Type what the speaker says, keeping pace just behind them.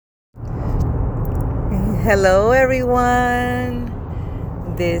Hello, everyone.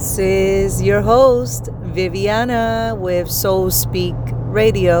 This is your host, Viviana, with Soul Speak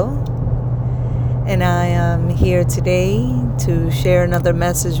Radio. And I am here today to share another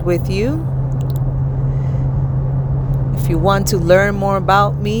message with you. If you want to learn more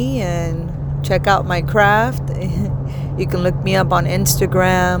about me and check out my craft, you can look me up on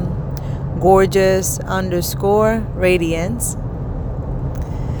Instagram,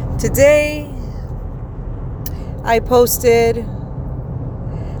 gorgeous_radiance. Today, I posted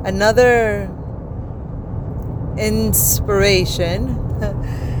another inspiration,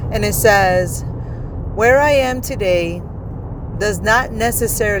 and it says, where I am today does not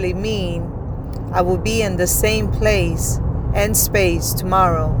necessarily mean I will be in the same place and space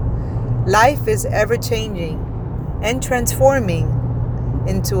tomorrow. Life is ever changing and transforming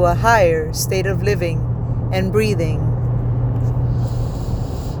into a higher state of living and breathing.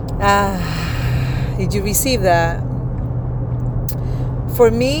 Did you receive that?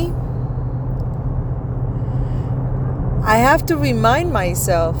 For me, I have to remind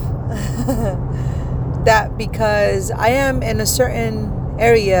myself that because I am in a certain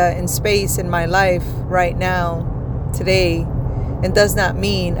area and space in my life right now, today, it does not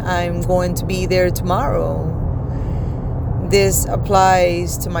mean I'm going to be there tomorrow. This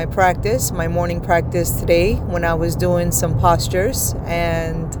applies to my practice, my morning practice today, when I was doing some postures,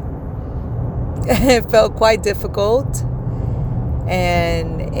 and it felt quite difficult,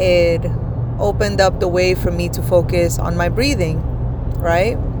 and it opened up the way for me to focus on my breathing,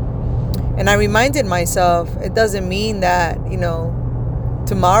 right? And I reminded myself, it doesn't mean that,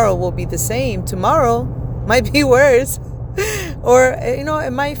 tomorrow will be the same. Tomorrow might be worse, or,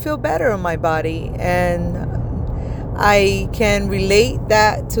 it might feel better on my body. And I can relate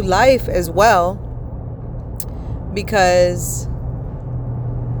that to life as well, because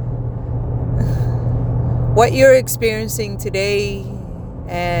what you're experiencing today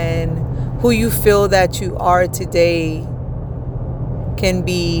and who you feel that you are today can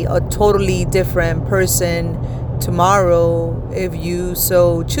be a totally different person tomorrow if you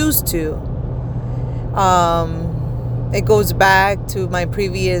so choose to. It goes back to my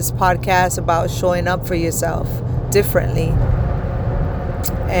previous podcast about showing up for yourself differently.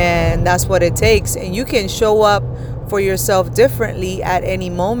 And that's what it takes. And you can show up for yourself differently at any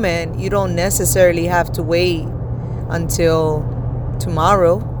moment. You don't necessarily have to wait until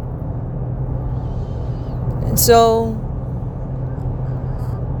tomorrow. And so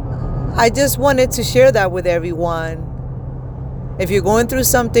I just wanted to share that with everyone. If you're going through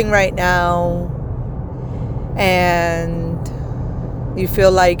something right now and you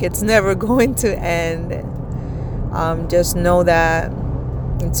feel like it's never going to end, just know that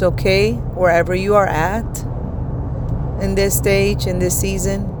it's okay wherever you are at in this stage, in this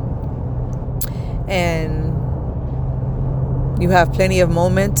season. And you have plenty of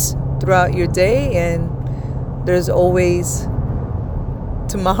moments throughout your day, and there's always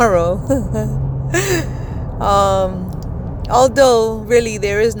tomorrow. Although really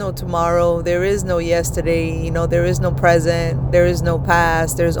there is no tomorrow, there is no yesterday, there is no present, there is no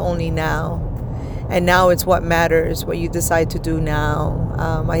past, there's only now. And now it's what matters, what you decide to do now.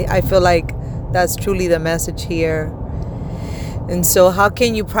 I feel like that's truly the message here. And so how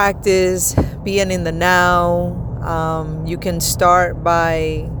can you practice being in the now? You can start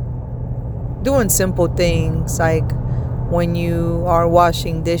by doing simple things like when you are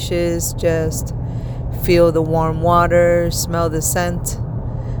washing dishes, just feel the warm water, smell the scent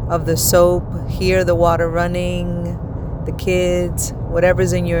of the soap, hear the water running, the kids,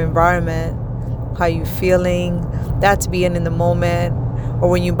 whatever's in your environment, how you feeling. That's being in the moment. Or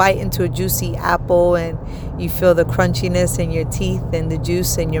when you bite into a juicy apple and you feel the crunchiness in your teeth and the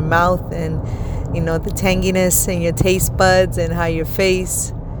juice in your mouth and, the tanginess in your taste buds and how your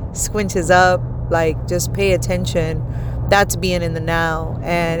face squinches up. Like, just pay attention. That's being in the now.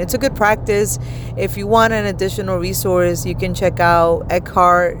 And it's a good practice. If you want an additional resource, you can check out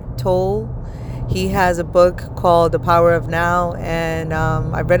Eckhart Tolle. He has a book called The Power of Now, and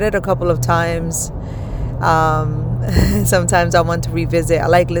I've read it a couple of times. Sometimes I want to revisit. I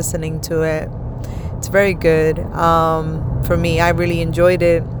like listening to it. It's very good. For me, I really enjoyed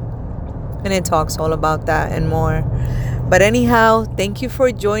it, and it talks all about that and more. But anyhow, thank you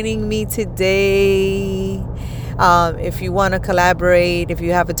for joining me today. If you want to collaborate, if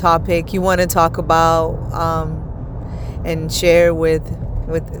you have a topic you want to talk about and share with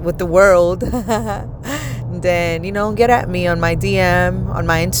the world, then, get at me on my DM, on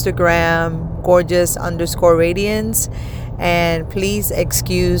my Instagram, gorgeous_radiance. And please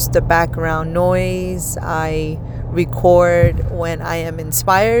excuse the background noise. I record when I am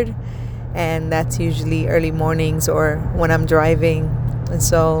inspired And that's usually early mornings or when I'm driving. And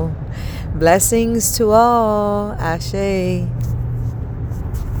so, blessings to all. Ashe.